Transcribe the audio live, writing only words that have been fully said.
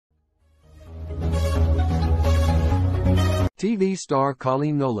TV star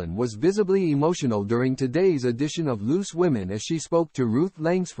Coleen Nolan was visibly emotional during today's edition of Loose Women as she spoke to Ruth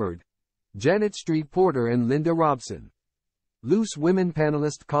Langsford, Janet Street Porter and Linda Robson. Loose Women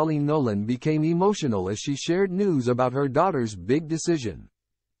panelist Coleen Nolan became emotional as she shared news about her daughter's big decision.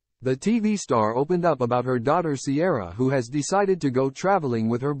 The TV star opened up about her daughter Sierra, who has decided to go traveling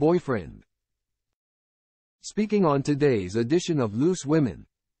with her boyfriend. Speaking on today's edition of Loose Women,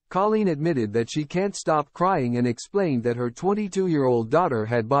 Coleen admitted that she can't stop crying and explained that her 22-year-old daughter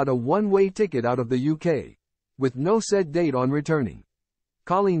had bought a one-way ticket out of the UK, with no set date on returning.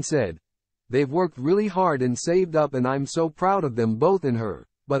 Coleen said, "They've worked really hard and saved up and I'm so proud of them both and her,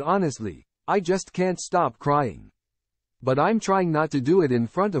 but honestly, I just can't stop crying. But I'm trying not to do it in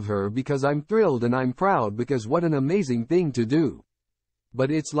front of her because I'm thrilled and I'm proud because what an amazing thing to do.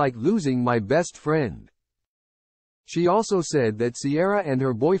 But it's like losing my best friend." She also said that Sierra and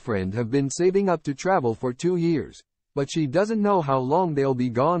her boyfriend have been saving up to travel for 2 years, but she doesn't know how long they'll be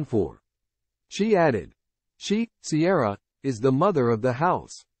gone for. She added, Sierra, is the mother of the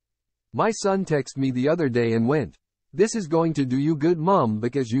house. My son texted me the other day and went, "This is going to do you good, Mom,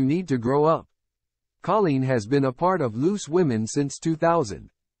 because you need to grow up." Coleen has been a part of Loose Women since 2000,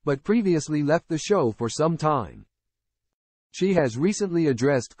 but previously left the show for some time. She has recently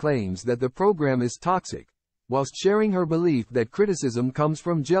addressed claims that the program is toxic, whilst sharing her belief that criticism comes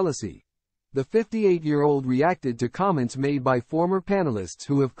from jealousy. The 58-year-old reacted to comments made by former panelists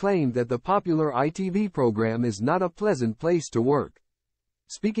who have claimed that the popular ITV program is not a pleasant place to work.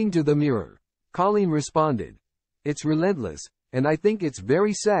 Speaking to The Mirror, Coleen responded, "It's relentless, and I think it's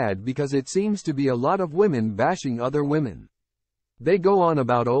very sad because it seems to be a lot of women bashing other women. They go on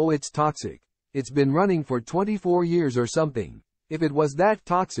about, oh, it's toxic. It's been running for 24 years or something. If it was that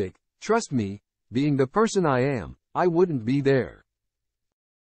toxic, trust me, being the person I am, I wouldn't be there."